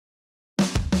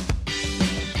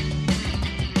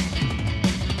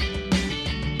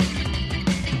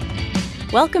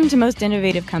Welcome to Most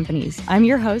Innovative Companies. I'm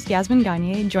your host, Yasmin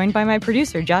Gagne, joined by my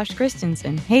producer, Josh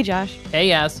Christensen. Hey, Josh. Hey,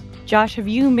 Yas. Josh, have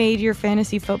you made your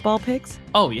fantasy football picks?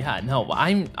 Oh, yeah, no,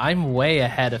 I'm way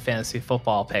ahead of fantasy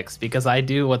football picks because I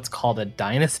do what's called a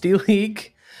dynasty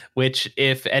league, which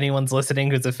if anyone's listening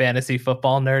who's a fantasy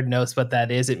football nerd knows what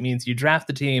that is. It means you draft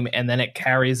the team and then it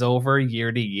carries over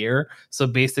year to year. So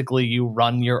basically you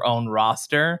run your own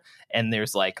roster and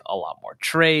there's like a lot more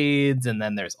trades and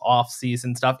then there's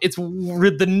off-season stuff. It's the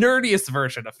nerdiest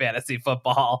version of fantasy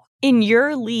football. In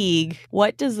your league,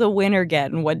 what does the winner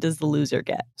get and what does the loser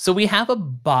get? So we have a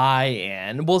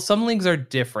buy-in. Well, some leagues are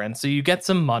different. So you get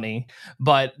some money,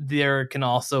 but there can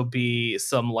also be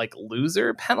some like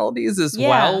loser penalties as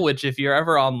well, which if you're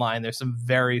ever online, there's some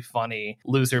very funny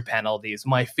loser penalties.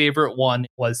 My favorite one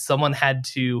was someone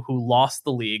who lost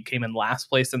the league, came in last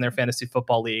place in their fantasy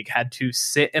football league, had to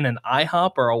sit in an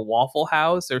IHOP or a Waffle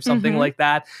House or something like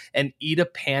that and eat a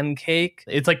pancake.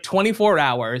 It's like 24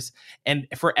 hours. And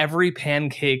for every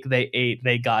pancake they ate,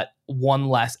 they got one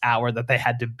less hour that they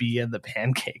had to be in the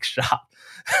pancake shop,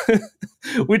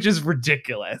 which is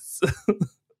ridiculous.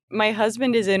 My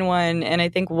husband is in one, and I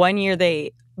think one year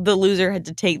the loser had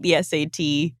to take the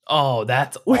SAT. Oh,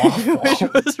 that's awful. Which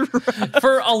was rough.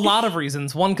 For a lot of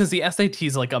reasons. One, because the SAT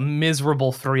is like a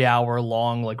miserable 3-hour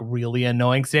long, like really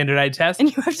annoying standardized test.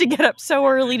 And you have to get up so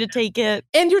early to take it.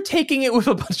 And you're taking it with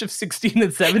a bunch of 16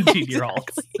 and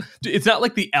 17-year-olds. Exactly. It's not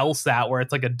like the LSAT where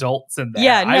it's like adults in there.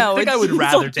 Yeah, no. I think I would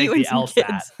rather like take the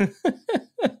LSAT.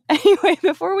 Anyway,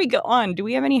 before we go on, do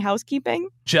we have any housekeeping?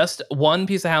 Just one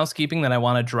piece of housekeeping that I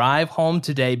want to drive home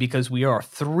today because we are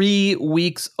 3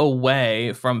 weeks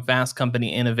away from Fast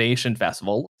Company Innovation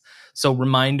Festival. So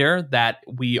reminder that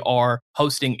we are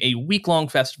hosting a week-long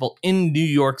festival in New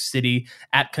York City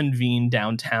at Convene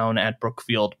downtown at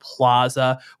Brookfield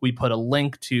Plaza. We put a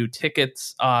link to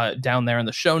tickets down there in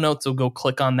the show notes, so go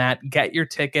click on that, get your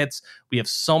tickets. We have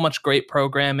so much great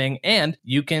programming, and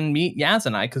you can meet Yaz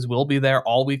and I because we'll be there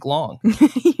all week long.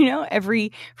 You know,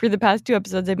 for the past 2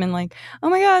 episodes, I've been like, oh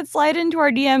my God, slide into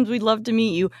our DMs. We'd love to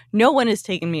meet you. No one has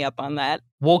taken me up on that.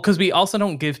 Well, because we also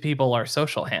don't give people our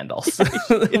social handles,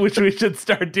 which we should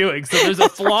start doing. So there's a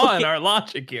flaw in our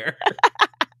logic here.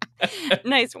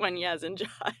 Nice one, Yaz and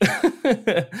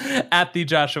Josh. At the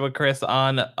Joshua Chris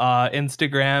on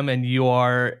Instagram, and you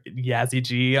are Yazzie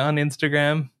G on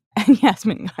Instagram. And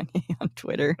Yasmin Gagne on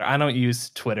Twitter. I don't use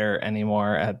Twitter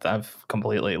anymore. I've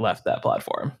completely left that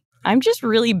platform. I'm just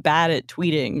really bad at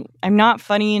tweeting. I'm not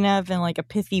funny enough in like a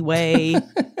pithy way.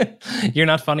 You're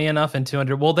not funny enough in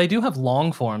 200. Well, they do have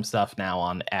long form stuff now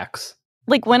on X.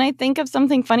 Like when I think of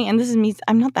something funny, and this is me,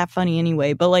 I'm not that funny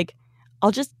anyway, but like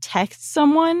I'll just text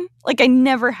someone. Like I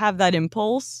never have that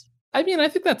impulse. I mean, I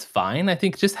think that's fine. I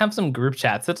think just have some group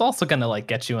chats. It's also going to like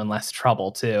get you in less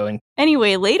trouble too. And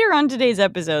anyway, later on today's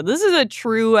episode, this is a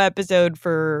true episode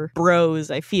for bros,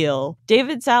 I feel.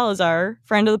 David Salazar,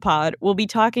 friend of the pod, will be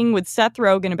talking with Seth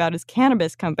Rogen about his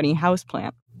cannabis company,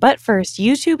 Houseplant. But first,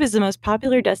 YouTube is the most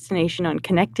popular destination on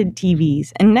connected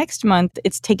TVs, and next month,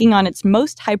 it's taking on its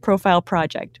most high-profile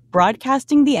project,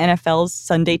 broadcasting the NFL's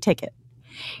Sunday Ticket.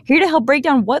 Here to help break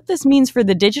down what this means for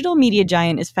the digital media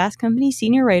giant is Fast Company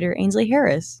senior writer Ainsley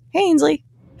Harris. Hey, Ainsley.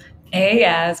 Hey,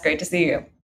 yeah, it's great to see you.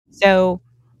 So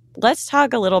let's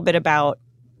talk a little bit about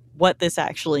what this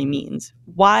actually means.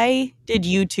 Why did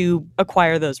YouTube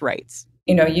acquire those rights?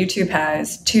 You know, YouTube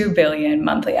has 2 billion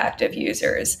monthly active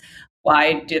users.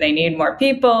 Why do they need more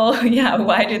people? Yeah,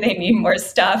 why do they need more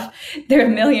stuff? There are a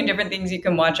million different things you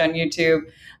can watch on YouTube.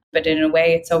 But in a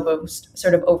way, it's almost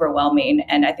sort of overwhelming.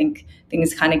 And I think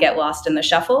things kind of get lost in the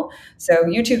shuffle. So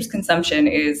YouTube's consumption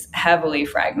is heavily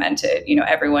fragmented. You know,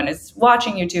 everyone is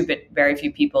watching YouTube, but very few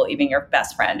people, even your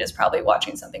best friend, is probably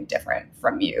watching something different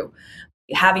from you.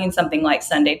 Having something like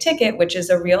Sunday Ticket, which is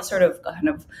a real sort of kind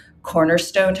of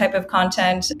cornerstone type of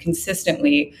content.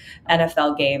 Consistently,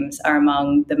 NFL games are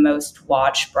among the most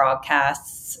watched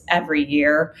broadcasts every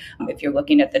year. If you're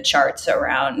looking at the charts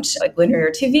around like linear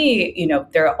TV, you know,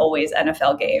 there are always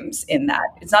NFL games in that.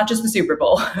 It's not just the Super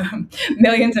Bowl.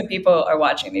 Millions of people are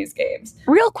watching these games.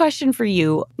 Real question for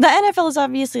you. The NFL is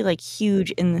obviously like huge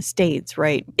in the States,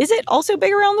 right? Is it also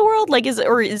big around the world? Like, is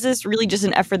this really just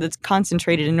an effort that's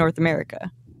concentrated in North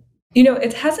America? You know,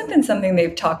 it hasn't been something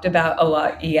they've talked about a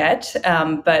lot yet,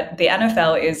 but the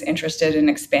NFL is interested in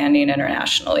expanding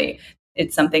internationally.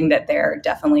 It's something that they're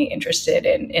definitely interested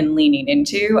in leaning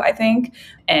into, I think.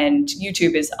 And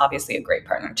YouTube is obviously a great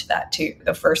partner to that, too.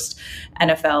 The first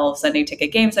NFL Sunday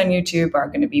Ticket games on YouTube are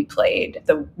going to be played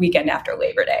the weekend after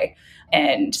Labor Day.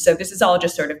 And so this is all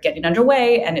just sort of getting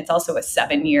underway. And it's also a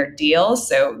 7-year deal.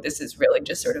 So this is really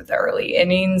just sort of the early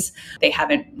innings. They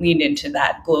haven't leaned into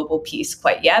that global piece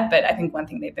quite yet. But I think one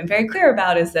thing they've been very clear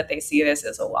about is that they see this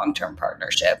as a long-term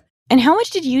partnership. And how much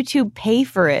did YouTube pay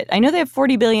for it? I know they have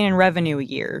 $40 billion in revenue a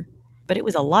year, but it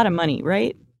was a lot of money,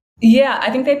 right? Yeah, I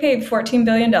think they paid $14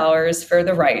 billion for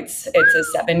the rights.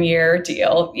 It's a 7-year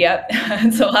deal. Yep.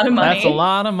 It's a lot of money. That's a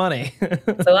lot of money.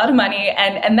 It's a lot of money.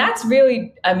 And that's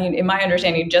really, I mean, in my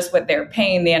understanding, just what they're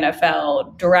paying the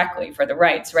NFL directly for the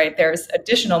rights, right? There's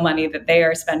additional money that they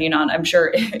are spending on. I'm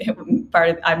sure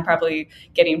I'm probably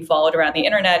getting followed around the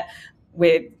internet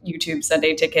with YouTube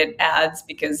Sunday Ticket ads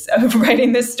because of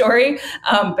writing this story.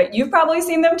 But you've probably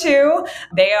seen them too.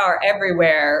 They are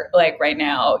everywhere. Like right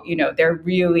now, they're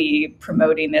really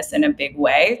promoting this in a big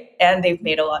way. And they've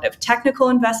made a lot of technical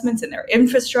investments in their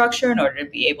infrastructure in order to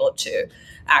be able to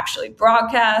actually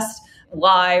broadcast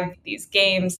live these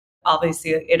games.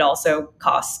 Obviously, it also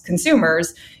costs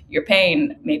consumers. You're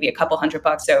paying maybe a couple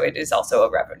 $100, so it is also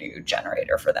a revenue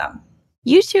generator for them.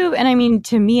 YouTube, and I mean,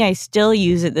 to me, I still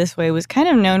use it this way, was kind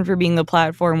of known for being the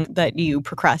platform that you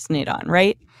procrastinate on,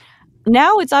 right?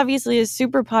 Now it's obviously a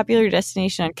super popular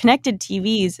destination on connected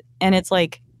TVs, and it's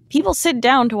like people sit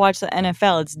down to watch the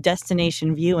NFL. It's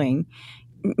destination viewing.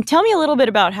 Tell me a little bit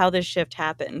about how this shift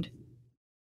happened.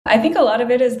 I think a lot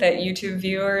of it is that YouTube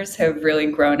viewers have really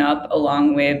grown up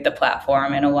along with the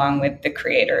platform and along with the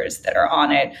creators that are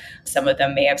on it. Some of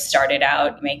them may have started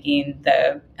out making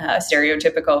the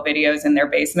stereotypical videos in their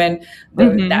basement.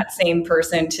 That same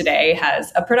person today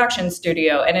has a production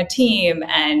studio and a team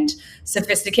and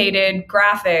sophisticated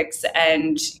graphics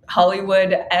and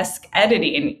Hollywood-esque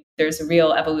editing. There's a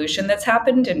real evolution that's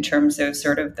happened in terms of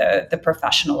sort of the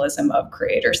professionalism of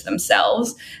creators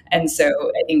themselves. And so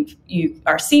I think you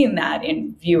are seeing that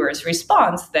in viewers'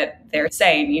 response, that they're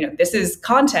saying, this is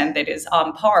content that is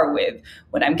on par with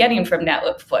what I'm getting from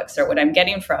Netflix or what I'm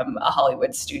getting from a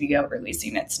Hollywood studio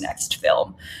releasing its next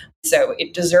film. So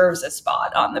it deserves a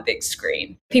spot on the big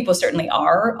screen. People certainly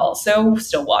are also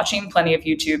still watching plenty of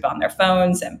YouTube on their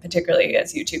phones, and particularly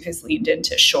as YouTube has leaned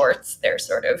into shorts, they're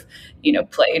sort of,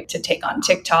 play to take on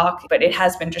TikTok. But it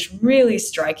has been just really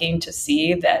striking to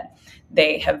see that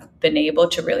they have been able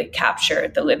to really capture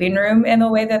the living room in the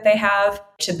way that they have.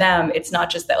 To them, it's not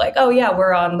just that like, oh yeah,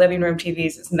 we're on living room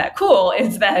TVs, isn't that cool?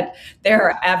 It's that there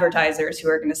are advertisers who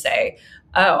are going to say,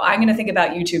 oh, I'm going to think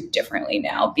about YouTube differently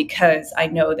now because I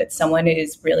know that someone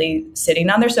is really sitting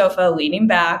on their sofa, leaning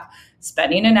back,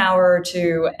 spending an hour or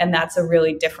two, and that's a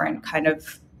really different kind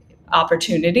of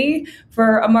opportunity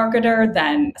for a marketer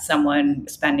than someone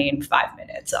spending 5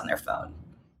 minutes on their phone.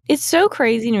 It's so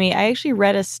crazy to me. I actually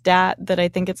read a stat that I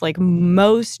think it's like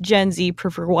most Gen Z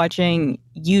prefer watching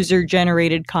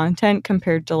user-generated content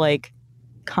compared to like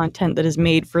content that is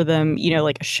made for them,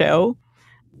 like a show.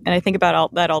 And I think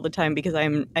about that all the time because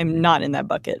I'm not in that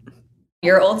bucket.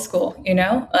 You're old school,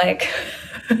 like,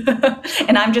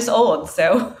 and I'm just old.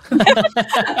 So,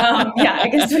 I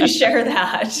guess we share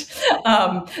that.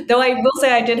 Though I will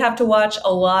say I did have to watch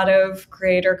a lot of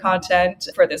creator content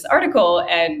for this article.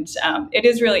 And it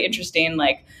is really interesting.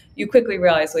 Like, you quickly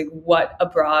realize like what a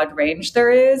broad range there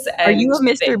is. And are you a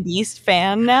Mr. Beast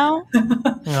fan now?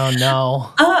 Oh, no.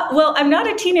 Well, I'm not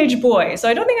a teenage boy, so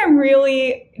I don't think I'm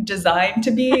really designed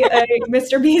to be a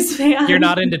Mr. Beast fan. You're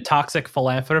not into toxic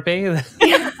philanthropy?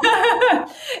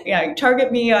 Yeah,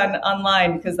 target me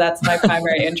online because that's my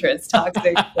primary interest,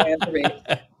 toxic philanthropy.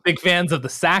 Big fans of the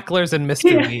Sacklers and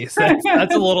Mr. Beast.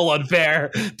 That's a little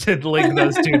unfair to link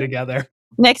those two together.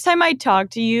 Next time I talk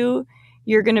to you,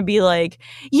 you're going to be like,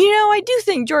 I do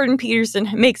think Jordan Peterson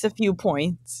makes a few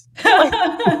points.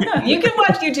 You can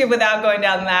watch YouTube without going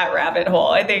down that rabbit hole,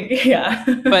 I think. Yeah.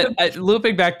 But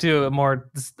looping back to a more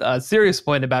serious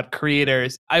point about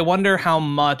creators, I wonder how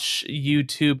much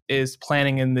YouTube is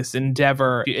planning in this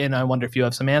endeavor. And I wonder if you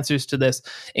have some answers to this,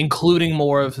 including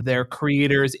more of their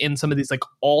creators in some of these like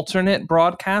alternate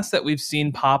broadcasts that we've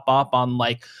seen pop up on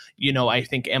like, I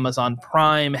think Amazon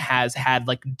Prime has had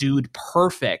like Dude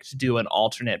Perfect do an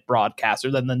alternate broadcast,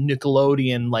 or then the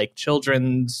Nickelodeon like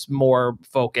children's more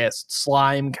focused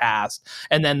Slime cast,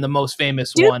 and then the most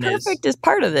famous one Dude Perfect is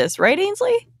part of this, right,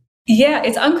 Ainsley? Yeah,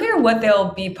 it's unclear what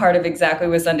they'll be part of exactly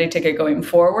with Sunday Ticket going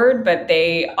forward, but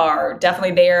they are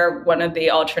definitely there. One of the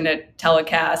alternate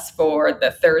telecasts for the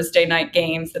Thursday night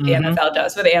games that the NFL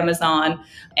does with Amazon.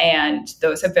 And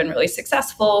those have been really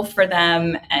successful for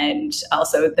them. And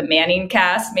also the Manning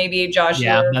cast, maybe Josh.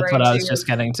 Yeah, that's what I was just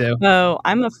getting to. Oh,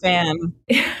 I'm a fan.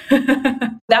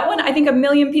 That one, I think 1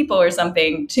 million people or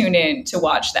something tune in to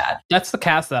watch that. That's the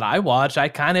cast that I watch. I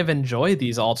kind of enjoy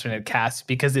these alternate casts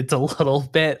because it's a little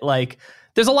bit like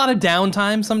There's a lot of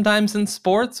downtime sometimes in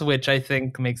sports, which I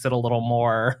think makes it a little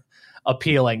more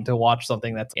appealing to watch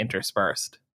something that's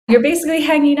interspersed. You're basically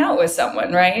hanging out with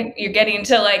someone, right? You're getting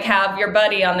to like have your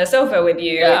buddy on the sofa with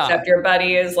you, except your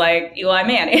buddy is like Eli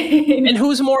Manning. And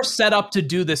who's more set up to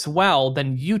do this well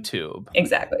than YouTube?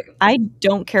 Exactly. I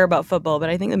don't care about football, but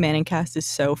I think the Manning cast is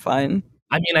so fun.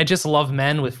 I mean, I just love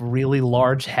men with really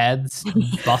large heads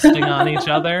busting on each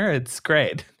other. It's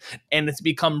great. And it's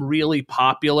become really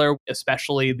popular,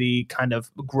 especially the kind of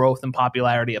growth and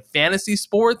popularity of fantasy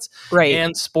sports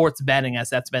and sports betting as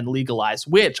that's been legalized,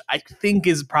 which I think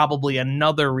is probably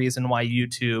another reason why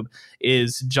YouTube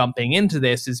is jumping into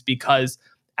this, is because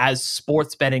as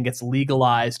sports betting gets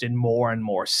legalized in more and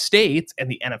more states,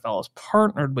 and the NFL has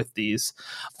partnered with these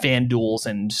FanDuels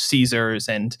and Caesars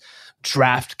and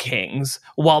DraftKings,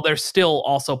 while they're still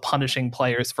also punishing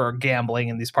players for gambling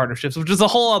in these partnerships, which is a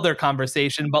whole other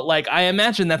conversation. But like, I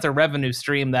imagine that's a revenue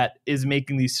stream that is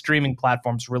making these streaming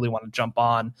platforms really want to jump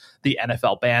on the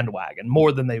NFL bandwagon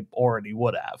more than they already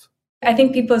would have. I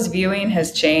think people's viewing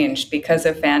has changed because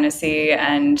of fantasy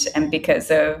and because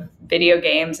of video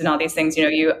games and all these things. You know,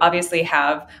 you obviously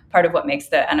have part of what makes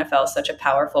the NFL such a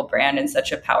powerful brand and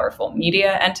such a powerful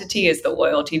media entity is the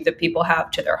loyalty that people have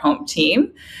to their home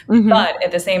team. Mm-hmm. But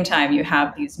at the same time, you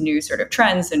have these new sort of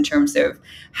trends in terms of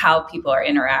how people are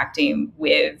interacting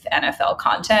with NFL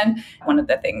content. One of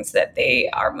the things that they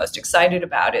are most excited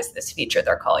about is this feature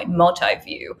they're calling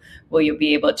multi-view. Will you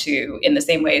be able to, in the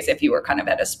same way as if you were kind of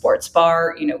at a sports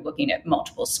bar, you know, looking at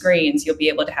multiple screens, you'll be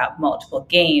able to have multiple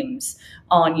games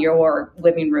on your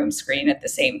living room screen at the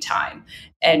same time.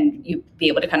 And you be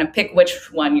able to kind of pick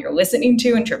which one you're listening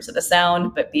to in terms of the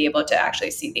sound, but be able to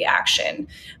actually see the action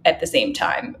at the same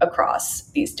time across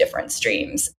these different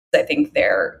streams. I think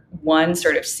they're, one,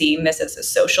 sort of seeing this as a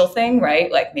social thing,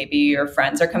 right? Like maybe your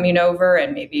friends are coming over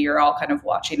and maybe you're all kind of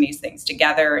watching these things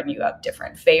together and you have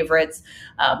different favorites.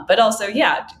 But also,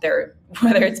 yeah,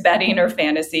 whether it's betting or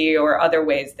fantasy or other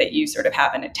ways that you sort of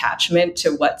have an attachment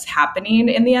to what's happening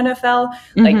in the NFL,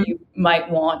 mm-hmm. like you might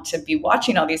want to be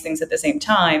watching all these things at the same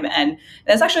time. And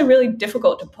that's actually really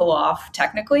difficult to pull off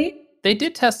technically. They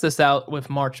did test this out with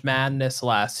March Madness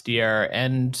last year,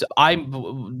 and I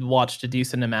watched a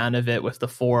decent amount of it with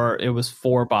it was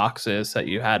 4 boxes that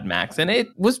you had, Max, and it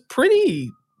was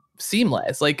pretty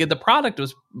seamless. Like the product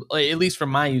was, at least from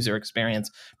my user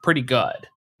experience, pretty good.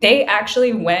 They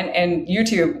actually went and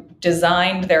YouTube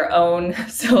designed their own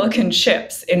silicon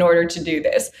chips in order to do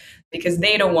this, because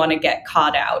they don't want to get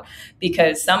caught out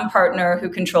because some partner who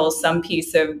controls some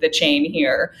piece of the chain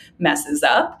here messes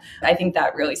up. I think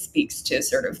that really speaks to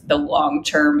sort of the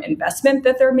long-term investment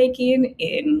that they're making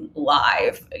in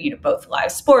live, you know, both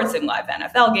live sports and live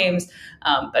NFL games.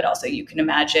 But also you can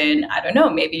imagine, I don't know,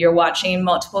 maybe you're watching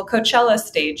multiple Coachella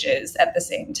stages at the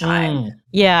same time.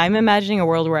 Yeah, I'm imagining a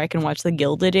world where I can watch The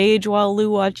Gilded Age while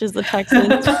Lou watches the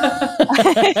Texans.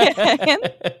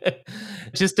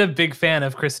 Just a big fan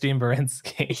of Christine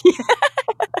Baranski.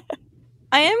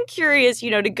 I am curious,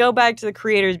 to go back to the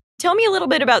creators. Tell me a little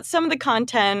bit about some of the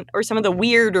content or some of the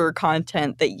weirder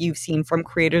content that you've seen from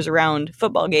creators around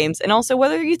football games, and also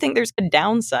whether you think there's a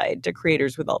downside to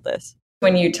creators with all this.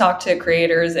 When you talk to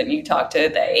creators and you talk to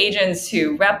the agents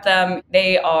who rep them,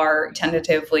 they are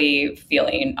tentatively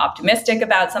feeling optimistic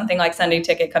about something like Sunday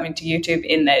Ticket coming to YouTube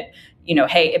in that,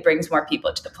 hey, it brings more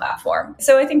people to the platform.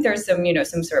 So I think there's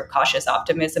some sort of cautious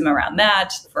optimism around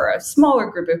that. For a smaller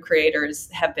group of creators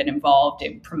have been involved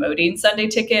in promoting Sunday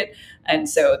Ticket. And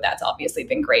so that's obviously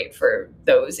been great for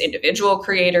those individual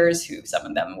creators who, some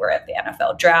of them were at the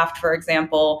NFL draft, for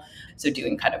example. So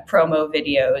doing kind of promo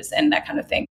videos and that kind of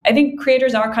thing. I think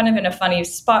creators are kind of in a funny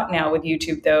spot now with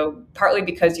YouTube, though, partly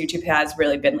because YouTube has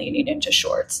really been leaning into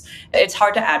shorts. It's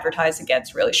hard to advertise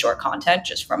against really short content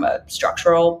just from a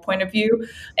structural point of view.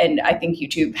 And I think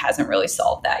YouTube hasn't really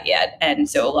solved that yet. And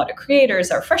so a lot of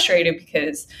creators are frustrated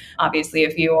because obviously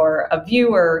if you're a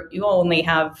viewer, you only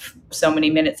have so many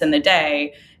minutes in the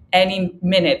day. Any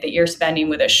minute that you're spending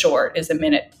with a short is a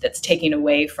minute that's taking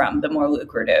away from the more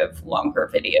lucrative,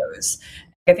 longer videos.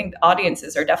 I think the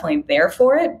audiences are definitely there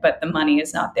for it, but the money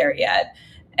is not there yet.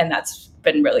 And that's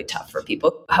been really tough for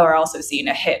people who are also seeing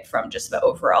a hit from just the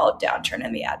overall downturn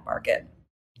in the ad market.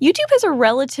 YouTube has a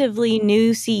relatively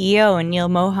new CEO, Neil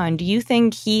Mohan. Do you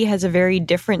think he has a very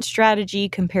different strategy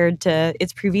compared to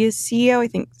its previous CEO, I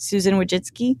think Susan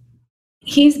Wojcicki?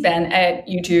 He's been at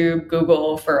YouTube,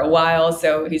 Google for a while,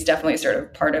 so he's definitely sort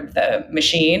of part of the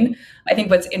machine. I think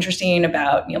what's interesting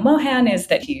about Neil Mohan is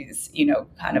that he's,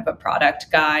 kind of a product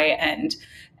guy. And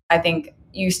I think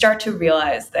you start to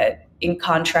realize that in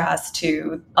contrast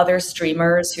to other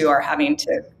streamers who are having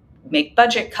to make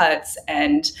budget cuts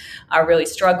and are really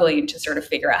struggling to sort of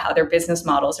figure out how their business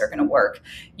models are going to work.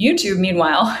 YouTube,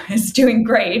 meanwhile, is doing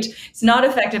great. It's not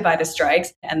affected by the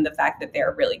strikes and the fact that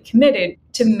they're really committed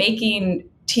to making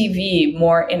TV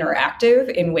more interactive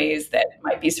in ways that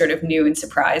might be sort of new and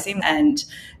surprising. And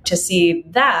to see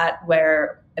that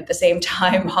where at the same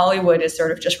time, Hollywood is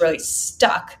sort of just really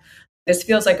stuck, this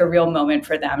feels like a real moment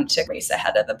for them to race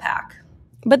ahead of the pack.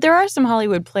 But there are some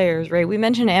Hollywood players, right? We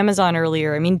mentioned Amazon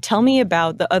earlier. I mean, tell me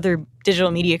about the other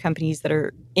digital media companies that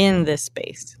are in this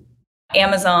space.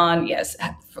 Amazon, yes,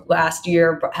 last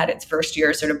year had its first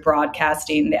year sort of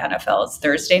broadcasting the NFL's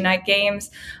Thursday night games.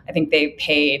 I think they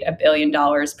paid $1 billion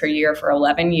per year for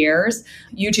 11 years.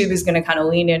 YouTube is going to kind of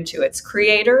lean into its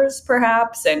creators,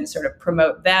 perhaps, and sort of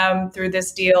promote them through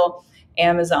this deal.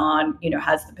 Amazon,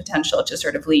 has the potential to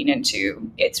sort of lean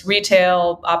into its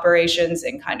retail operations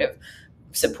and kind of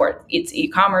support its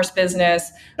e-commerce business.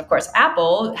 Of course,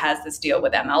 Apple has this deal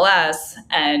with MLS,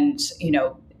 and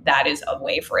that is a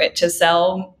way for it to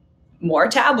sell more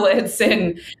tablets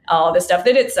and all the stuff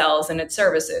that it sells and its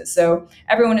services. So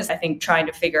everyone is, I think, trying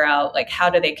to figure out how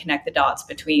do they connect the dots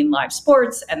between live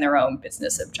sports and their own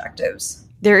business objectives.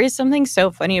 There is something so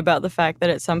funny about the fact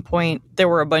that at some point there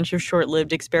were a bunch of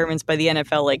short-lived experiments by the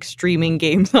NFL, streaming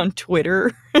games on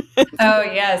Twitter. Oh,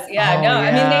 yes. Yeah.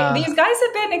 I mean, these guys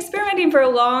have been experimenting for a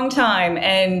long time,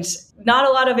 and not a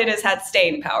lot of it has had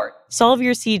staying power. Solve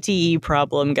your CTE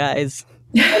problem, guys.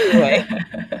 Anyway.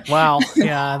 Wow.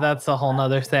 Yeah, that's a whole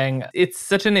nother thing. It's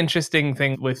such an interesting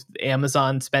thing with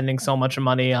Amazon spending so much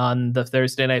money on the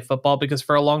Thursday Night Football, because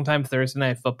for a long time, Thursday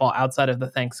Night Football outside of the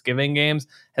Thanksgiving games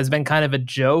has been kind of a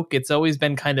joke. It's always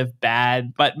been kind of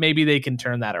bad, but maybe they can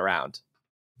turn that around.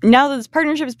 Now that this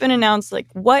partnership's been announced,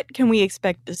 what can we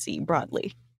expect to see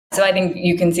broadly? So I think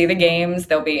you can see the games.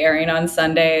 They'll be airing on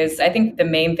Sundays. I think the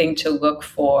main thing to look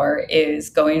for is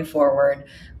going forward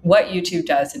what YouTube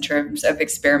does in terms of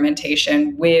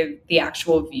experimentation with the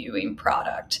actual viewing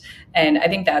product. And I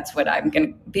think that's what I'm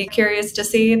going to be curious to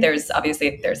see. There's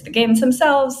the games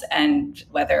themselves and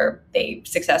whether they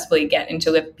successfully get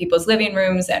into people's living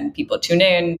rooms and people tune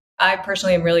in. I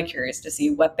personally am really curious to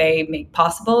see what they make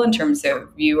possible in terms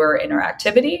of viewer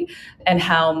interactivity and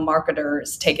how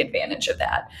marketers take advantage of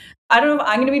that. I don't know if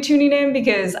I'm going to be tuning in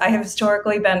because I have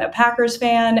historically been a Packers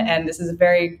fan, and this is a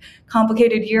very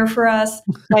complicated year for us.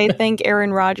 I think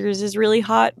Aaron Rodgers is really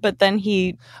hot, but then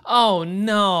he... Oh,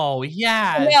 no.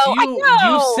 Yeah.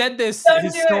 You said this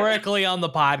historically on the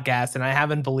podcast, and I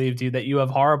haven't believed you that you have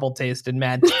horrible taste in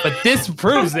men, but this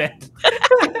proves it.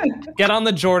 Get on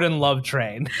the Jordan Love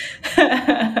train.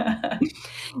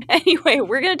 Anyway,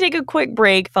 we're going to take a quick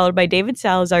break, followed by David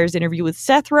Salazar's interview with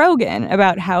Seth Rogen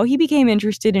about how he became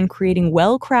interested in creating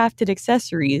well-crafted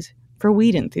accessories for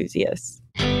weed enthusiasts.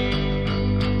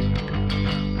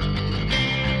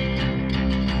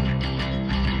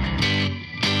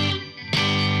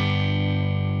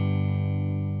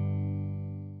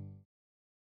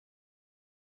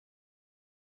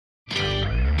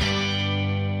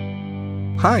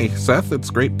 Hi, Seth. It's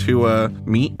great to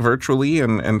meet virtually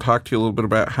and talk to you a little bit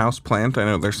about Houseplant. I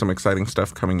know there's some exciting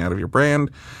stuff coming out of your brand.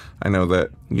 I know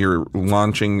that you're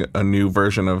launching a new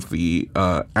version of the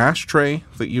ashtray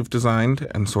that you've designed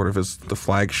and sort of is the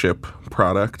flagship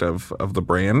product of the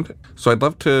brand. So I'd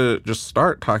love to just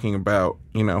start talking about,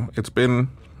 it's been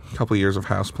a couple of years of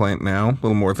Houseplant now, a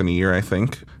little more than a year, I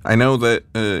think. I know that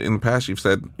in the past you've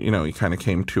said, you kind of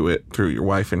came to it through your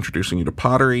wife introducing you to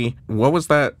pottery. What was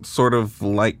that sort of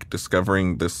like,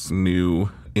 discovering this new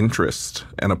interest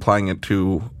and applying it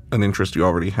to an interest you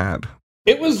already had?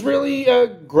 It was really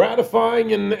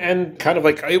gratifying and kind of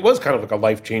it was kind of like a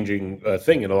life-changing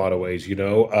thing in a lot of ways,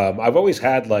 I've always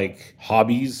had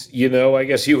hobbies, I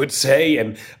guess you would say,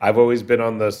 and I've always been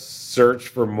on the search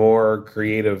for more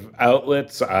creative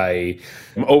outlets. I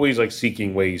am always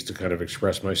seeking ways to kind of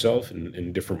express myself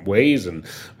in different ways, and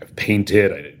I've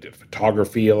painted, I did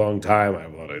photography a long time, I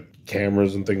have a lot of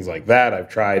cameras and things like that. I've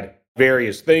tried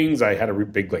various things. I had a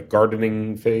big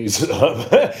gardening phase,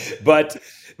 but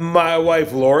my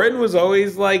wife, Lauren, was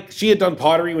always she had done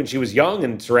pottery when she was young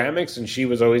and ceramics, and she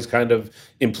was always kind of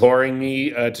imploring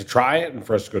me to try it and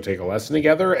for us to go take a lesson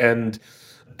together. And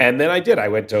then I did. I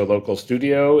went to a local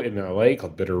studio in LA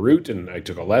called Bitter Root, and I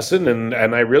took a lesson,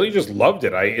 and I really just loved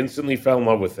it. I instantly fell in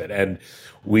love with it. And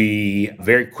we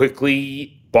very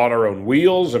quickly bought our own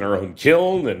wheels and our own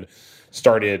kiln and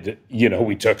started,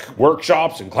 we took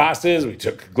workshops and classes, we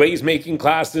took glaze making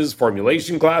classes,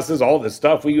 formulation classes, all this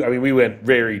stuff. We went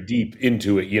very deep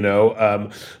into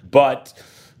it, but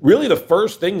really the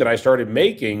first thing that I started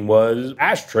making was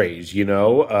ashtrays.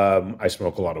 I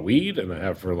smoke a lot of weed, and I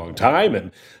have for a long time,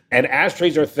 and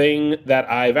ashtrays are a thing that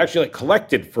I've actually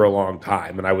collected for a long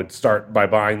time. And I would start by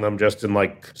buying them just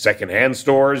in secondhand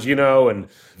stores, and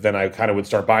then I kind of would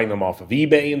start buying them off of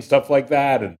eBay and stuff like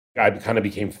that. And I kind of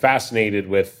became fascinated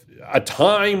with a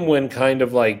time when kind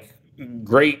of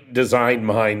great design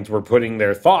minds were putting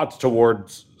their thoughts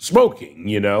towards smoking,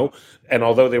 And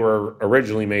although they were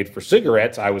originally made for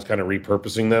cigarettes, I was kind of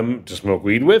repurposing them to smoke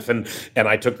weed with. And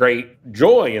I took great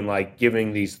joy in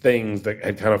giving these things that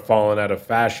had kind of fallen out of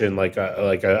fashion,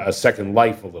 a second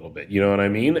life a little bit. You know what I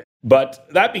mean? But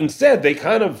that being said,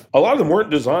 a lot of them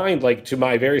weren't designed to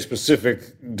my very specific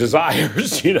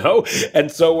desires,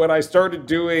 And so when I started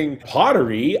doing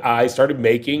pottery, I started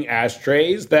making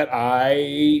ashtrays that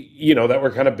that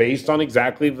were kind of based on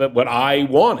exactly what I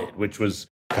wanted, which was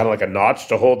kind of like a notch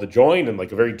to hold the joint and a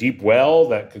very deep well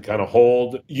that could kind of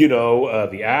hold,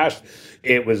 the ash.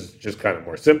 It was just kind of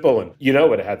more simple and,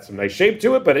 it had some nice shape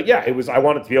to it. But I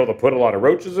wanted to be able to put a lot of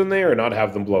roaches in there and not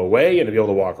have them blow away and to be able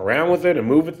to walk around with it and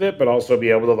move with it, but also be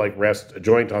able to rest a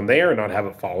joint on there and not have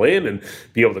it fall in and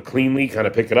be able to cleanly kind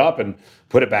of pick it up and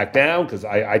put it back down. Cause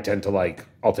I tend to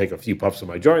I'll take a few puffs of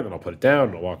my joint, then I'll put it down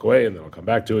and I'll walk away and then I'll come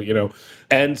back to it,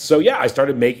 And so, I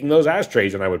started making those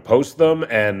ashtrays and I would post them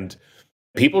and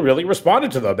people really responded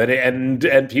to them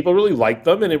and people really liked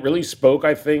them. And it really spoke,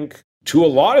 I think, to a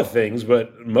lot of things,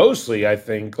 but mostly I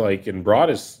think in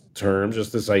broadest terms,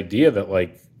 just this idea that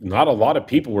not a lot of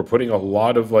people were putting a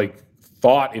lot of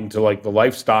thought into the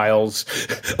lifestyles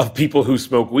of people who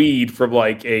smoke weed from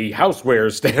a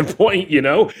houseware standpoint,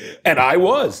 and I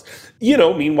was,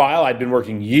 meanwhile, I'd been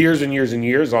working years and years and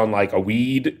years on a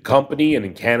weed company. And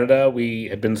in Canada, we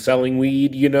had been selling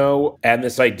weed, and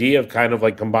this idea of kind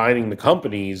of combining the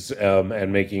companies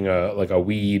and making a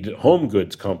weed home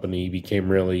goods company became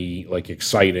really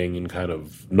exciting and kind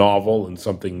of novel and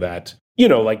something that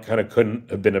kind of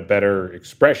couldn't have been a better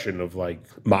expression of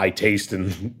my taste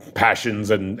and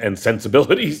passions and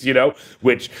sensibilities,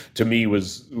 which to me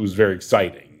was very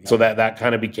exciting. So that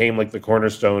kind of became the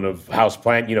cornerstone of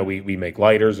Houseplant. We make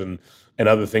lighters and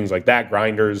other things like that,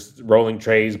 grinders, rolling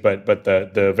trays, but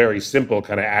the very simple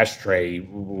kind of ashtray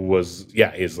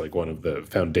is one of the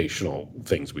foundational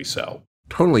things we sell.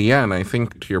 Totally, yeah, and I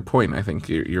think to your point, I think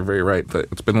you're very right that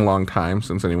it's been a long time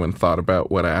since anyone thought about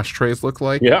what ashtrays look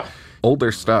like. Yeah.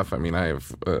 Older stuff. I mean, I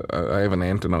have an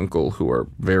aunt and uncle who are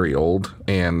very old,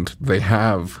 and they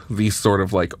have these sort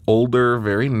of older,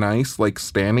 very nice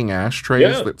standing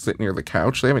ashtrays that sit near the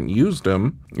couch. They haven't used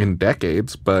them in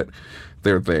decades, but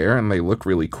they're there and they look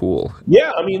really cool.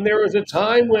 Yeah, I mean, there was a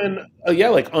time when,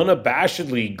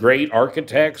 unabashedly great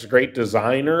architects, great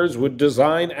designers would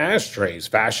design ashtrays,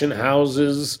 fashion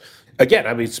houses. Again,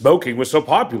 I mean, smoking was so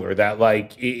popular that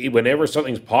whenever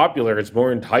something's popular, it's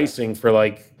more enticing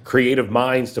for creative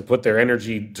minds to put their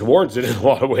energy towards it in a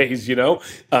lot of ways,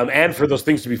 and for those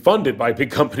things to be funded by big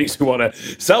companies who want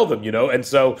to sell them, and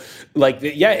so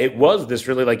it was this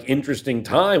really interesting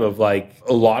time of a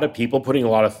lot of people putting a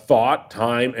lot of thought,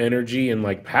 time, energy,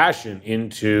 and passion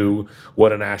into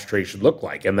what an ashtray should look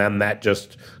like. And then that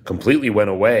just completely went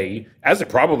away, as it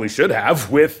probably should have,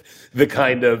 with the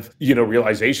kind of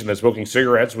realization that smoking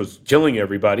cigarettes was killing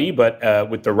everybody. But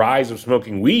with the rise of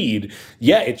smoking weed,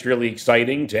 it's really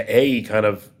exciting to kind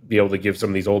of be able to give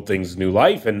some of these old things new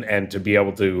life and to be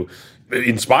able to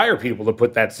inspire people to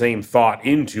put that same thought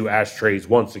into ashtrays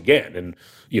once again. And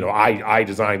I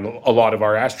design a lot of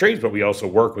our ashtrays, but we also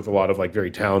work with a lot of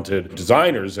very talented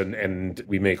designers and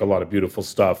we make a lot of beautiful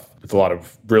stuff with a lot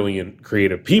of brilliant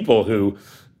creative people who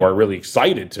are really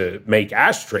excited to make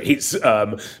ashtrays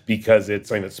because it's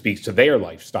something that speaks to their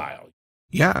lifestyle.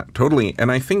 Yeah, totally. And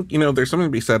I think, there's something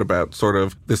to be said about sort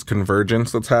of this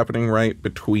convergence that's happening, right,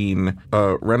 between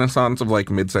a renaissance of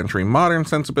mid-century modern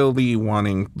sensibility,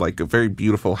 wanting a very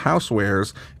beautiful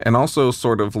housewares, and also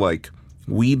sort of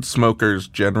weed smokers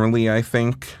generally, I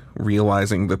think,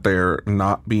 realizing that they're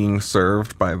not being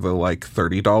served by the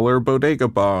 $30 bodega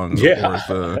bong or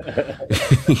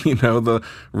the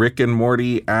Rick and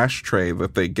Morty ashtray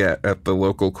that they get at the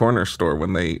local corner store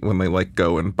when they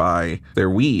go and buy their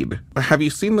weed. Have you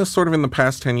seen this sort of in the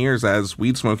past 10 years as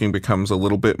weed smoking becomes a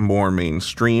little bit more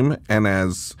mainstream and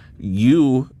as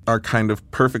you are kind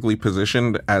of perfectly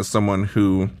positioned as someone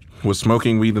who was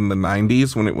smoking weed in the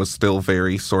 90s when it was still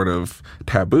very sort of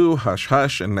taboo,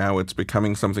 hush-hush, and now it's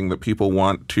becoming something that people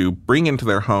want to bring into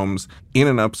their homes in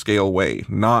an upscale way,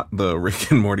 not the Rick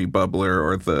and Morty bubbler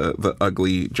or the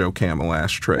ugly Joe Camel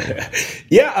ashtray.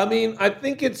 Yeah, I mean, I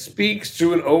think it speaks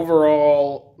to an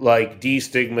overall like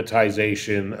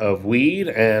destigmatization of weed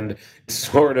and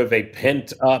sort of a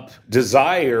pent up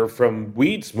desire from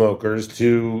weed smokers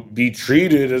to be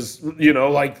treated as,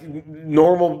 like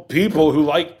normal people who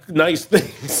like nice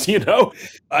things,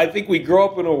 I think we grow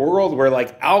up in a world where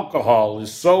like alcohol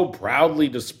is so proudly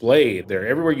displayed there.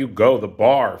 Everywhere you go, the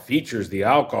bar features the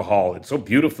alcohol. It's so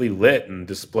beautifully lit and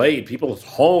displayed. People's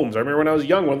homes. I remember when I was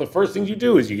young, one of the first things you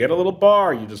do is you get a little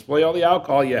bar, you display all the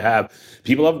alcohol you have.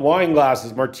 People have wine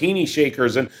glasses, martini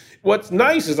shakers, and what's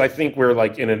nice is I think we're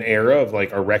like in an era of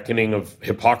like a reckoning of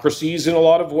hypocrisies in a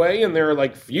lot of way. And there are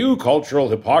like few cultural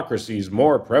hypocrisies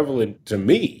more prevalent to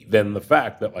me than the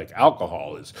fact that like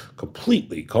alcohol is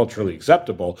completely culturally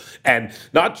acceptable. And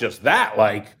not just that,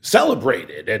 like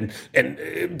celebrated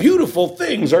and beautiful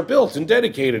things are built and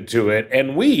dedicated to it.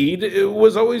 And weed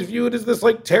was always viewed as this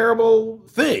like terrible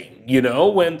thing,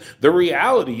 when the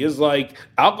reality is like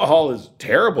alcohol is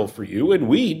terrible for you and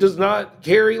weed does not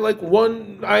carry like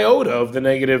one iota of the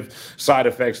negative side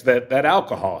effects that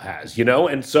alcohol has,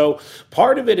 and so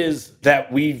part of it is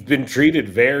that we've been treated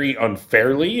very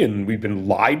unfairly and we've been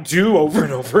lied to over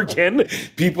and over again.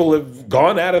 People have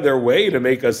gone out of their way to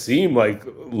make us seem like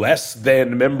less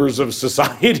than members of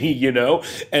society,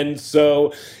 and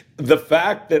so the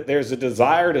fact that there's a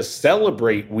desire to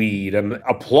celebrate weed and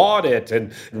applaud it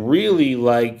and really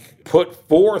like put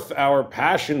forth our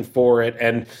passion for it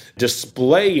and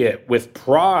display it with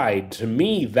pride, to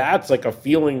me, that's like a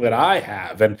feeling that I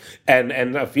have. And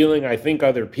a feeling I think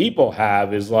other people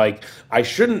have is like, I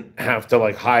shouldn't have to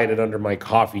like hide it under my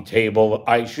coffee table.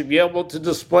 I should be able to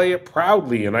display it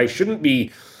proudly. And I shouldn't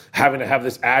be having to have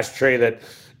this ashtray that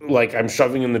like I'm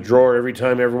shoving in the drawer every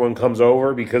time everyone comes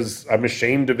over because I'm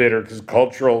ashamed of it or because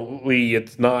culturally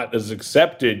it's not as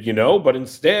accepted, but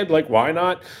instead, like, why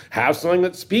not have something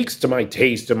that speaks to my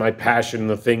taste and my passion and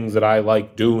the things that I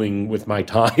like doing with my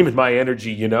time and my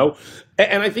energy,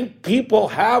 And I think people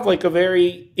have like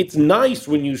it's nice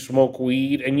when you smoke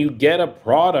weed and you get a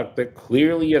product that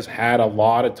clearly has had a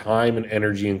lot of time and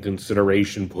energy and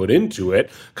consideration put into it.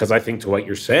 Because I think to what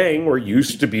you're saying, we're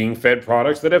used to being fed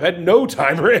products that have had no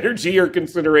time or energy or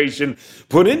consideration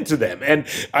put into them. And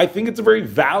I think it's a very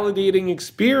validating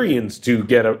experience to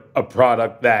get a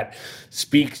product that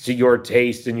speaks to your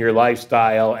taste and your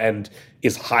lifestyle and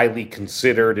is highly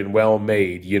considered and well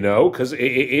made, because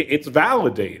it's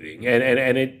validating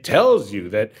and it tells you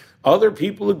that other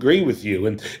people agree with you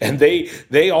and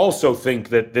they also think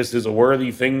that this is a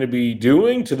worthy thing to be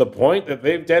doing, to the point that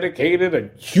they've dedicated a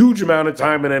huge amount of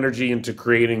time and energy into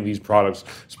creating these products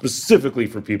specifically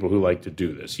for people who like to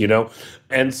do this,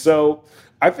 And so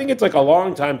I think it's like a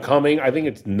long time coming. I think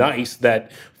it's nice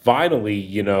that finally,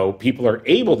 people are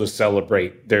able to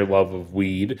celebrate their love of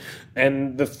weed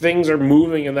and the things are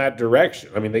moving in that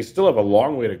direction. I mean, they still have a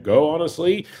long way to go,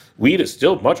 honestly. Weed is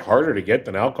still much harder to get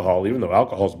than alcohol, even though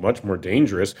alcohol is much more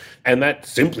dangerous. And that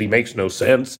simply makes no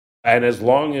sense. And as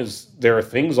long as there are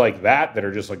things like that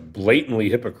are just like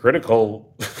blatantly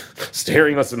hypocritical,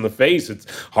 staring us in the face, it's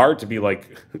hard to be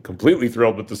like completely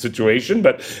thrilled with the situation,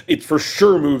 but it's for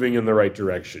sure moving in the right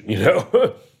direction,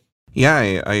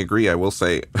 Yeah, I agree. I will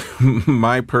say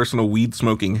my personal weed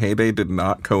smoking heyday did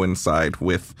not coincide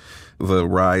with the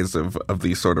rise of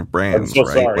these sort of brands, I'm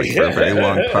so right? sorry. Like for a very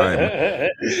long time.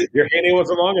 Your heyday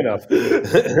wasn't long enough.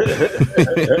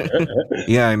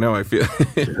 Yeah, I know. I feel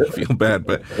feel bad,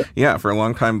 but yeah, for a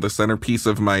long time, the centerpiece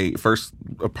of my first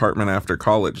apartment after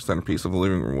college, centerpiece of the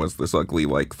living room, was this ugly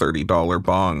like $30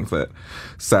 bong that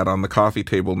sat on the coffee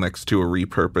table next to a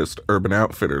repurposed Urban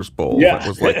Outfitters bowl. Yeah. That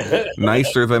was like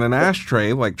nicer than an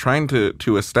ashtray, like trying to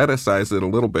aestheticize it a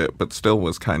little bit, but still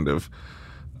was kind of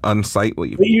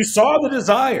unsightly. But you saw the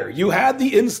desire. You had the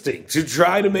instinct to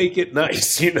try to make it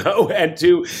nice, and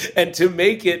to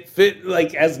make it fit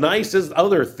like as nice as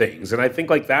other things. And I think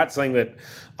like that's something that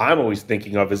I'm always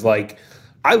thinking of is like,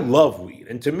 I love weed.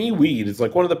 And to me, weed is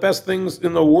like one of the best things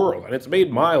in the world. And it's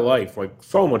made my life like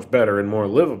so much better and more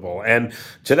livable. And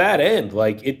to that end,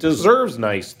 like it deserves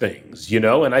nice things,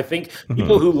 And I think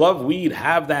people who love weed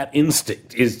have that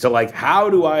instinct is to like,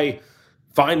 how do I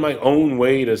find my own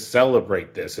way to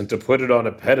celebrate this and to put it on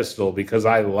a pedestal because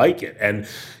I like it. And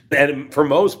for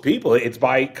most people, it's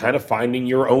by kind of finding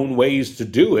your own ways to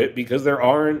do it because there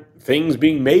aren't things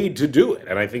being made to do it.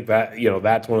 And I think that,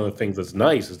 that's one of the things that's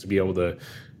nice is to be able to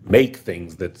make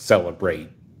things that celebrate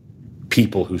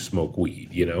people who smoke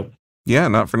weed, Yeah,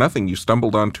 not for nothing. You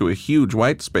stumbled onto a huge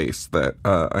white space that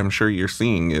I'm sure you're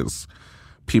seeing is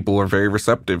people are very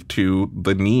receptive to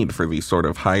the need for these sort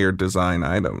of higher design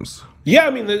items. Yeah,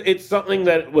 I mean, it's something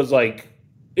that was like,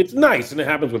 it's nice, and it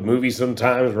happens with movies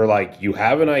sometimes where like you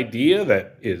have an idea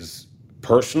that is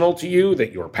personal to you,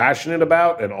 that you're passionate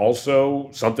about, and also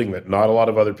something that not a lot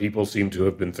of other people seem to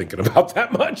have been thinking about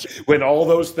that much. When all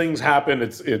those things happen,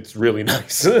 it's really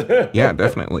nice. Yeah,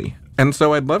 definitely. And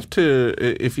so I'd love to,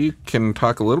 if you can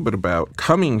talk a little bit about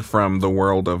coming from the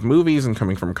world of movies and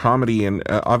coming from comedy, and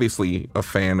obviously a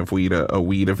fan of weed, a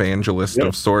weed evangelist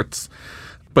of sorts.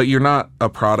 But you're not a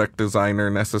product designer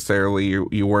necessarily.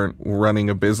 You weren't running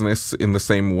a business in the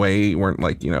same way. You weren't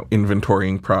like,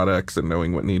 inventorying products and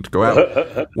knowing what needed to go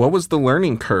out. What was the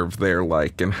learning curve there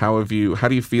like? And how do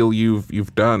you feel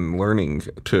you've done learning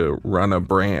to run a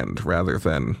brand rather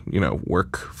than,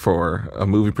 work for a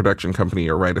movie production company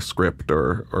or write a script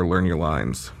or learn your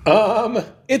lines?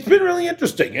 It's been really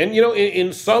interesting. And,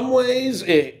 in some ways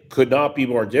it could not be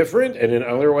more different. And in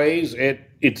other ways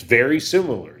it's very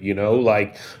similar,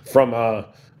 like from a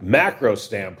macro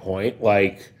standpoint,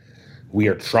 like we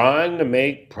are trying to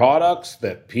make products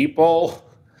that people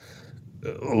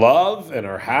love and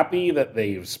are happy that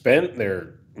they've spent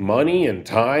their money and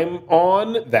time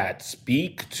on, that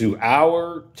speak to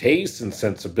our tastes and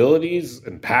sensibilities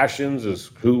and passions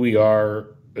as who we are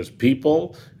as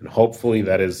people. And hopefully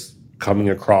that is coming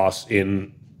across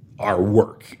in our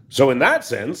work. So in that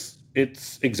sense,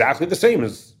 it's exactly the same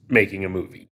as making a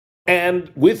movie.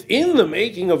 And within the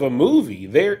making of a movie,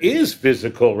 there is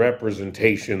physical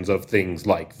representations of things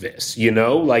like this,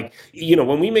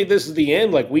 when we made This Is the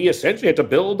End, like we essentially had to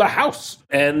build a house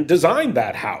and design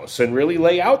that house and really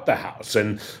lay out the house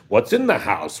and what's in the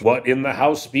house, what in the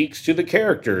house speaks to the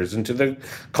characters and to the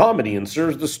comedy and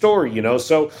serves the story,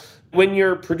 So when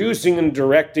you're producing and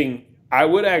directing, I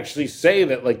would actually say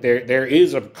that like there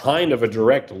is a kind of a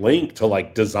direct link to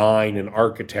like design and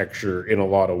architecture in a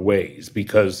lot of ways,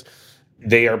 because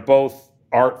they are both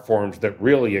art forms that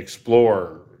really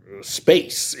explore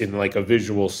space in like a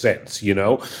visual sense,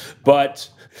 But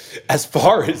as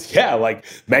far as, like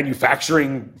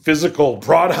manufacturing physical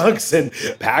products and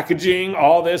packaging,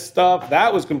 all this stuff,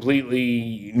 that was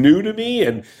completely new to me.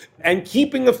 And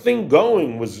keeping a thing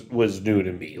going was new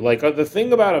to me. Like the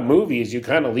thing about a movie is you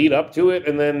kind of lead up to it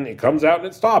and then it comes out and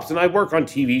it stops. And I work on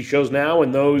TV shows now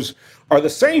and those are the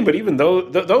same, but even though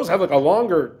those have like a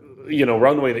longer,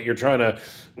 runway that you're trying to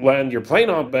land your plane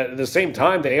on, but at the same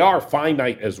time, they are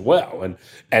finite as well. And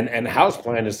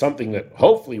Houseplant is something that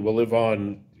hopefully will live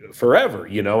on forever,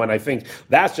 and I think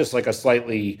that's just like a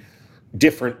slightly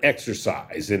different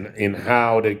exercise in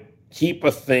how to keep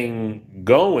a thing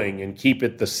going and keep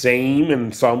it the same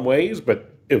in some ways,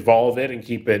 but evolve it and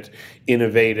keep it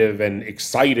innovative and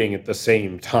exciting at the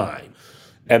same time.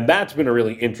 And that's been a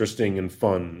really interesting and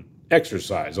fun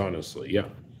exercise, honestly. Yeah.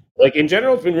 Like in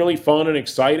general, it's been really fun and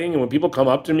exciting. And when people come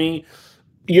up to me,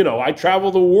 I travel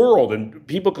the world and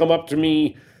people come up to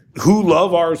me who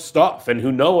love our stuff and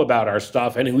who know about our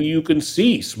stuff and who you can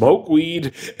see smoke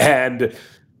weed and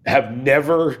have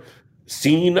never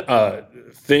seen a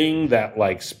thing that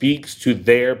like speaks to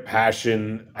their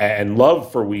passion and love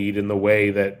for weed in the way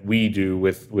that we do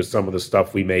with some of the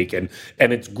stuff we make. And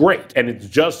it's great. And it's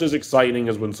just as exciting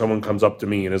as when someone comes up to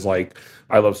me and is like,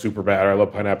 I love Superbad, or I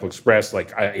love Pineapple Express.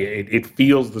 Like it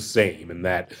feels the same, and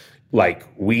that like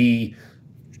we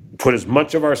put as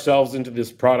much of ourselves into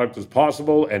this product as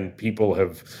possible, and people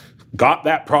have got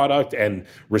that product and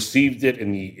received it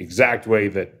in the exact way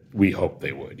that we hoped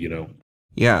they would,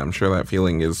 Yeah, I'm sure that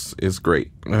feeling is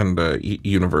great and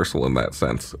universal in that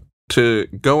sense. To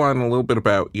go on a little bit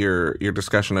about your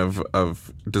discussion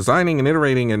of designing and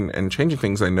iterating and changing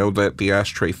things, I know that the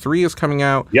Ashtray 3 is coming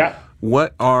out. Yeah.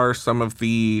 What are some of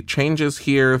the changes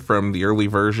here from the early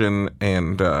version,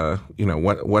 and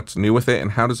what's new with it,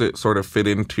 and how does it sort of fit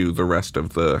into the rest of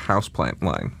the Houseplant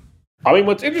line? I mean,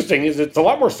 what's interesting is it's a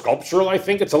lot more sculptural. I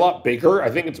think it's a lot bigger. I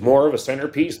think it's more of a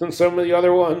centerpiece than some of the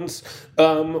other ones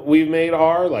we've made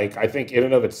are. Like, I think in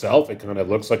and of itself, it kind of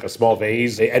looks like a small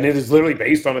vase, and it is literally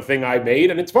based on a thing I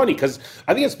made. And it's funny because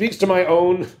I think it speaks to my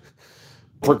own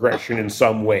progression in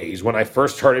some ways. When I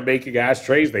first started making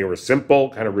ashtrays, they were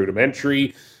simple, kind of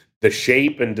rudimentary. The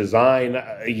shape and design,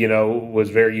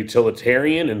 was very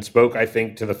utilitarian and spoke, I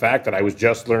think, to the fact that I was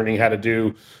just learning how to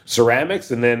do ceramics.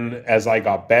 And then as I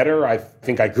got better, I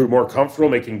think I grew more comfortable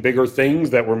making bigger things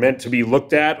that were meant to be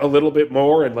looked at a little bit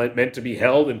more and meant to be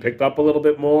held and picked up a little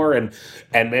bit more and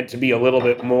meant to be a little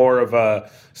bit more of a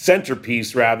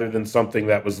centerpiece rather than something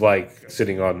that was like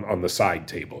sitting on the side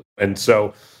table. And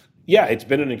so yeah, it's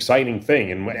been an exciting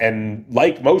thing. And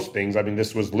like most things, I mean,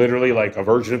 this was literally like a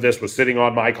version of this was sitting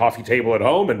on my coffee table at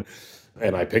home,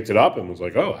 and I picked it up and was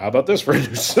like, oh, how about this for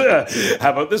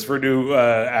a new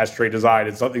ashtray design?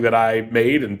 It's something that I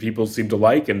made and people seem to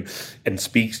like and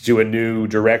speaks to a new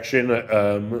direction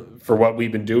for what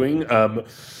we've been doing.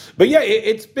 But yeah,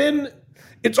 it's been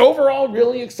it's overall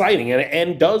really exciting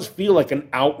and does feel like an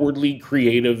outwardly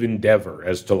creative endeavor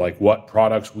as to like what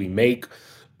products we make.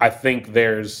 I think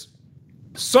there's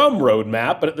some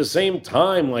roadmap, but at the same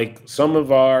time, like some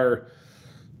of our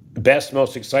best,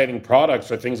 most exciting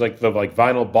products are things like the like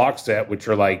vinyl box set, which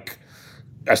are like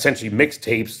essentially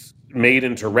mixtapes made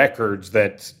into records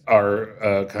that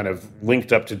are kind of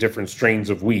linked up to different strains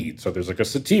of weed. So there's like a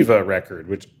sativa record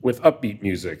with upbeat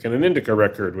music, and an indica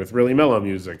record with really mellow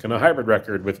music, and a hybrid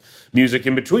record with music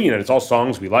in between. And it's all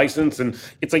songs we license, and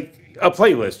it's like a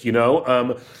playlist, you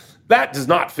know? That does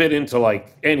not fit into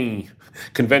like any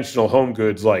conventional home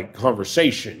goods like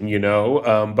conversation, you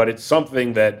know? But it's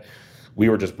something that we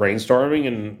were just brainstorming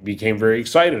and became very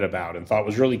excited about and thought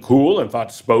was really cool and thought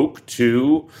spoke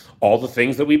to all the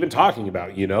things that we've been talking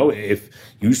about. You know, if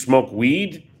you smoke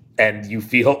weed and you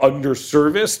feel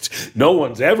underserviced, no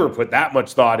one's ever put that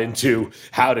much thought into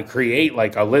how to create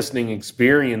like a listening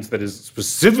experience that is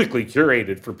specifically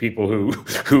curated for people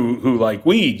who like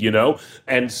weed, you know?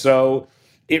 And so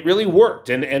it really worked.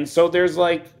 And so there's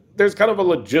kind of a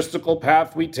logistical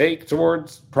path we take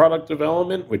towards product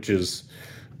development, which is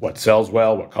what sells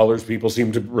well, what colors people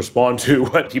seem to respond to,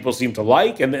 what people seem to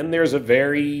like. And then there's a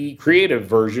very creative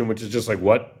version, which is just like,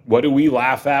 what do we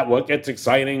laugh at? What gets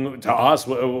exciting to us?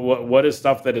 What is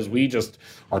stuff that as we just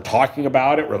are talking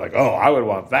about it, we're like, oh, I would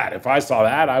want that. If I saw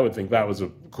that, I would think that was a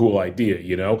cool idea,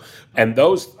 you know? And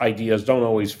those ideas don't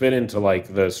always fit into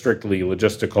like the strictly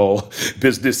logistical,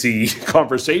 businessy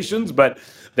conversations, but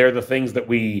they're the things that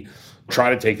we try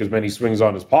to take as many swings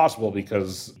on as possible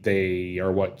because they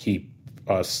are what keep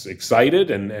us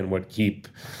excited and what keep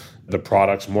the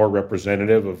products more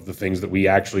representative of the things that we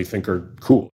actually think are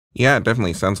cool. Yeah, it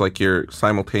definitely sounds like you're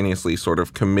simultaneously sort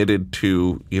of committed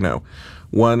to, you know,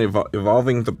 one,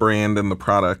 evolving the brand and the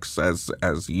products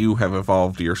as you have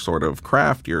evolved your sort of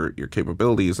craft, your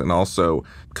capabilities, and also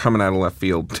coming out of left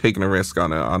field, taking a risk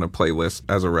on a playlist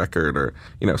as a record, or,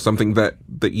 you know, something that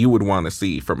you would want to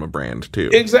see from a brand too.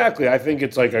 Exactly. I think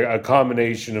it's like a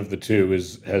combination of the two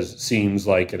seems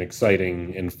like an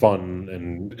exciting and fun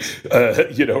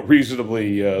and you know,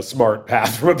 reasonably smart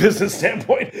path from a business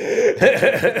standpoint.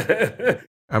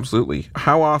 Absolutely.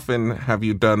 How often have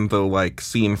you done the like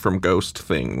scene from Ghost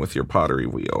thing with your pottery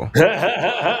wheel?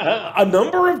 A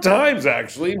number of times,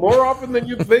 actually, more often than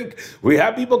you'd think. We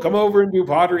have people come over and do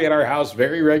pottery at our house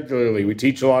very regularly. We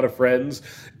teach a lot of friends,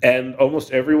 and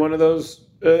almost every one of those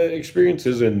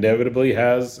experiences inevitably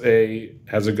has a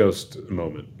ghost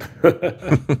moment.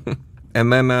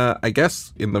 And then I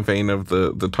guess in the vein of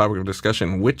the topic of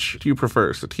discussion, which do you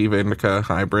prefer, sativa, indica,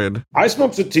 hybrid? I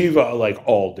smoke sativa like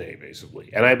all day, basically.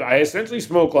 And I essentially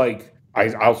smoke like,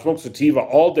 I'll smoke sativa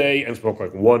all day and smoke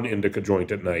like one indica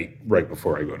joint at night right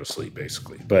before I go to sleep,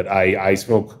 basically. But I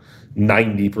smoke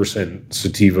 90%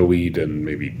 sativa weed and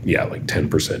maybe, like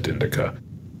 10% indica.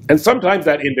 And sometimes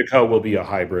that indica will be a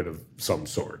hybrid of some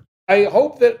sort. I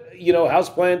hope that, you know,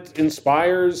 Houseplant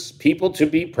inspires people to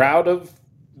be proud of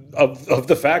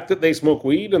the fact that they smoke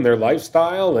weed and their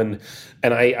lifestyle, and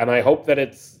I hope that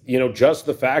it's, you know, just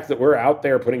the fact that we're out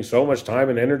there putting so much time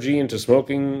and energy into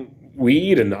smoking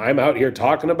weed, and I'm out here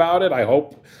talking about it. I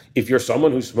hope if you're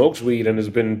someone who smokes weed and has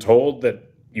been told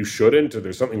that you shouldn't, or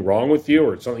there's something wrong with you,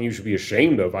 or it's something you should be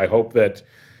ashamed of, I hope that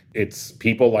it's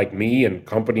people like me and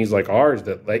companies like ours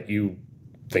that let you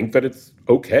think that it's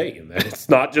okay and that it's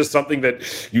not just something that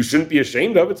you shouldn't be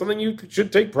ashamed of. It's something you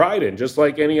should take pride in, just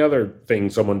like any other thing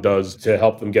someone does to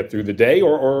help them get through the day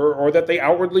or that they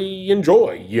outwardly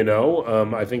enjoy, you know?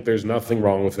 I think there's nothing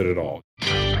wrong with it at all.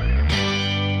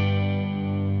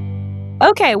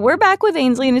 Okay, we're back with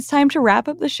Ainsley, and it's time to wrap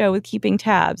up the show with Keeping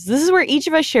Tabs. This is where each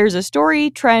of us shares a story,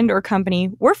 trend, or company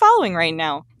we're following right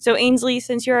now. So Ainsley,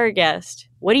 since you're our guest,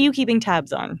 what are you keeping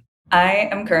tabs on? I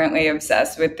am currently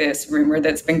obsessed with this rumor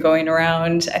that's been going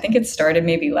around. I think it started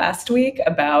maybe last week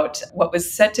about what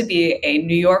was said to be a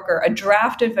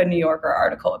draft of a New Yorker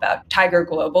article about Tiger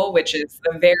Global, which is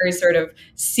a very sort of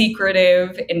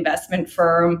secretive investment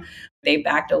firm. They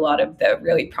backed a lot of the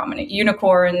really prominent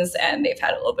unicorns, and they've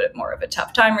had a little bit more of a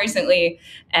tough time recently.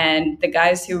 And the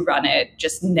guys who run it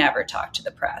just never talk to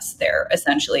the press. They're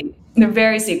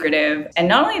very secretive. And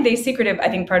not only are they secretive, I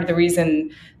think part of the reason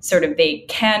sort of they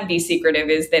can be secretive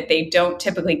is that they don't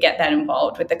typically get that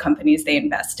involved with the companies they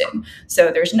invest in. So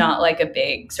there's not like a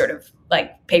big sort of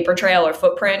like paper trail or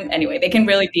footprint. Anyway, they can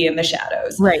really be in the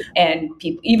shadows. Right. And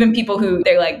people who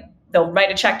they'll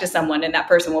write a check to someone and that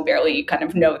person will barely kind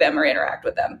of know them or interact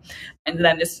with them. And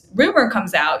then this rumor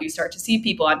comes out. You start to see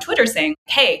people on Twitter saying,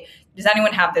 hey, does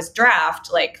anyone have this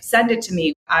draft? Like, send it to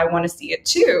me. I want to see it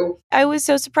too. I was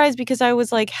so surprised because I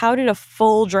was like, how did a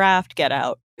full draft get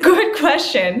out? Good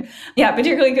question. Yeah,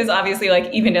 particularly because obviously,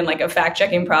 like, even in like a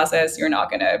fact-checking process, you're not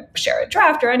going to share a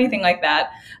draft or anything like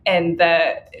that. And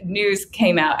the news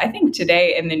came out, I think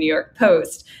today in the New York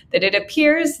Post, that it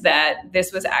appears that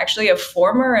this was actually a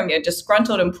former, a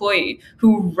disgruntled employee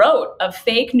who wrote a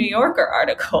fake New Yorker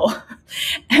article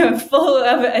full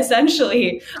of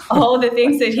essentially all the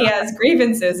things that he has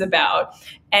grievances about.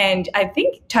 And I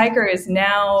think Tiger is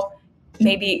now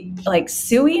maybe like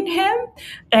suing him.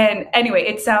 And anyway,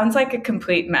 it sounds like a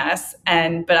complete mess.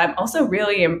 But I'm also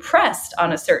really impressed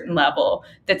on a certain level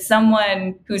that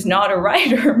someone who's not a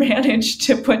writer managed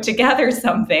to put together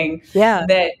something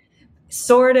that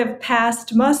sort of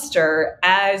passed muster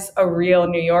as a real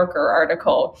New Yorker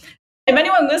article. If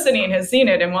anyone listening has seen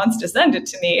it and wants to send it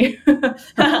to me,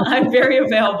 I'm very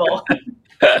available.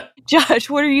 Josh,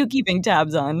 what are you keeping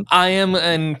tabs on? I am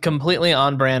in completely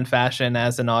on-brand fashion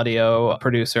as an audio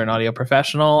producer and audio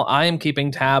professional. I am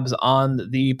keeping tabs on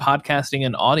the podcasting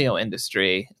and audio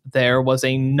industry. There was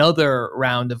another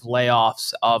round of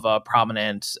layoffs of a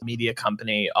prominent media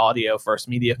company, audio-first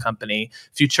media company,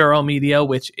 Futuro Media,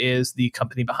 which is the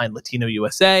company behind Latino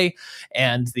USA,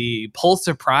 and the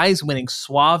Pulitzer Prize-winning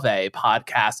Suave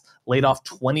podcast laid off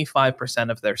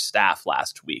 25% of their staff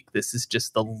last week. This is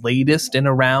just the latest in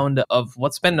a round of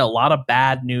what's been a lot of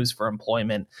bad news for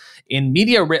employment in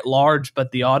media writ large,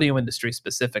 but the audio industry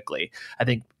specifically. I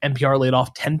think NPR laid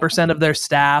off 10% of their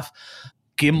staff.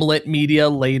 Gimlet Media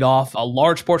laid off a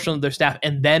large portion of their staff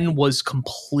and then was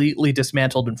completely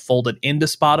dismantled and folded into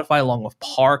Spotify along with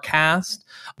Parcast.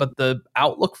 But the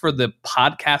outlook for the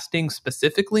podcasting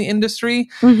specifically industry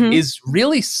is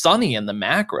really sunny in the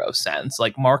macro sense.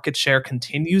 Like, market share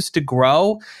continues to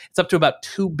grow. It's up to about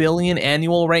 $2 billion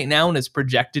annual right now and is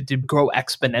projected to grow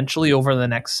exponentially over the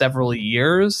next several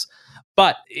years.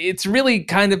 But it's really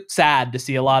kind of sad to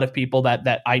see a lot of people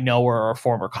that I know are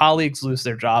former colleagues lose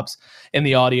their jobs in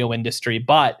the audio industry.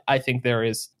 But I think there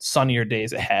is sunnier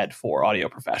days ahead for audio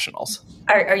professionals.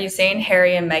 Are you saying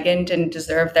Harry and Meghan didn't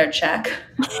deserve their check?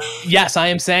 Yes, I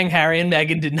am saying Harry and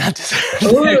Meghan did not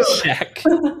deserve their check.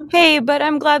 Hey, but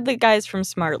I'm glad the guys from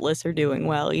Smartless are doing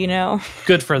well, you know?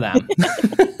 Good for them.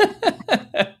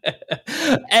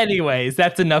 Anyways,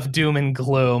 that's enough doom and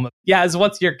gloom. Yaz,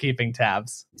 what's your keeping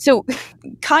tabs? So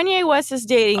Kanye West is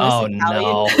dating this Italian...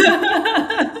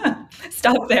 No.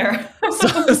 Stop there.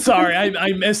 Sorry,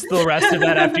 I missed the rest of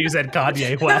that after you said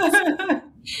Kanye West.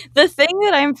 The thing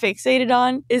that I'm fixated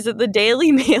on is that the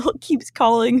Daily Mail keeps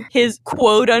calling his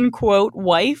quote-unquote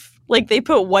wife. Like, they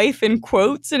put wife in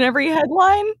quotes in every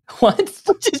headline. What?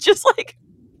 Which is just like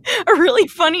a really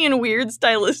funny and weird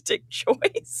stylistic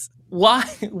choice. Why?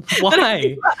 Is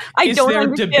don't there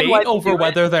understand debate over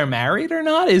whether they're married or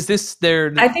not? Is this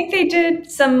their... I think they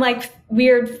did some like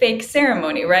weird fake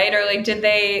ceremony, right? Or like, did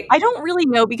they... I don't really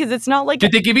know because it's not like...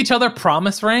 Did they give each other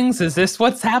promise rings? Is this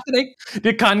what's happening?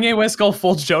 Did Kanye West go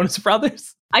full Jonas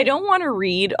Brothers? I don't want to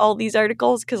read all these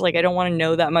articles because, like, I don't want to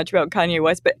know that much about Kanye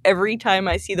West, but every time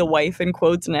I see the wife in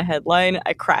quotes in a headline,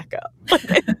 I crack up.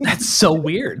 That's so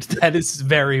weird. That is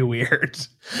very weird.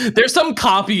 There's some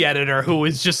copy editor who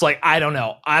is just like, I don't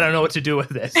know what to do with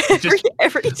this.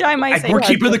 Every time I say we're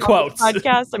keeping the quotes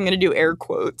podcast, I'm going to do air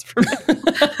quotes for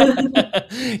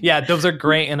Yeah, those are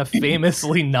great in a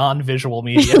famously non-visual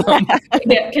medium.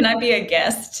 Yeah, can I be a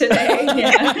guest today?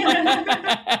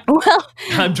 Yeah. Well,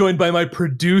 I'm joined by my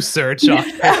producer, Josh.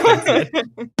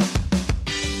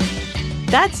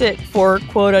 That's it for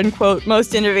quote-unquote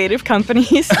most innovative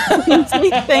companies.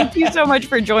 Thank you so much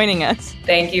for joining us.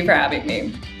 Thank you for having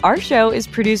me. Our show is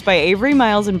produced by Avery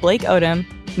Miles and Blake Odom,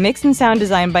 mixed and sound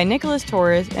designed by Nicholas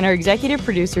Torres, and our executive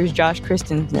producer is Josh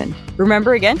Christensen.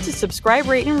 Remember again to subscribe,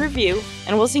 rate, and review,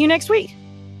 and we'll see you next week.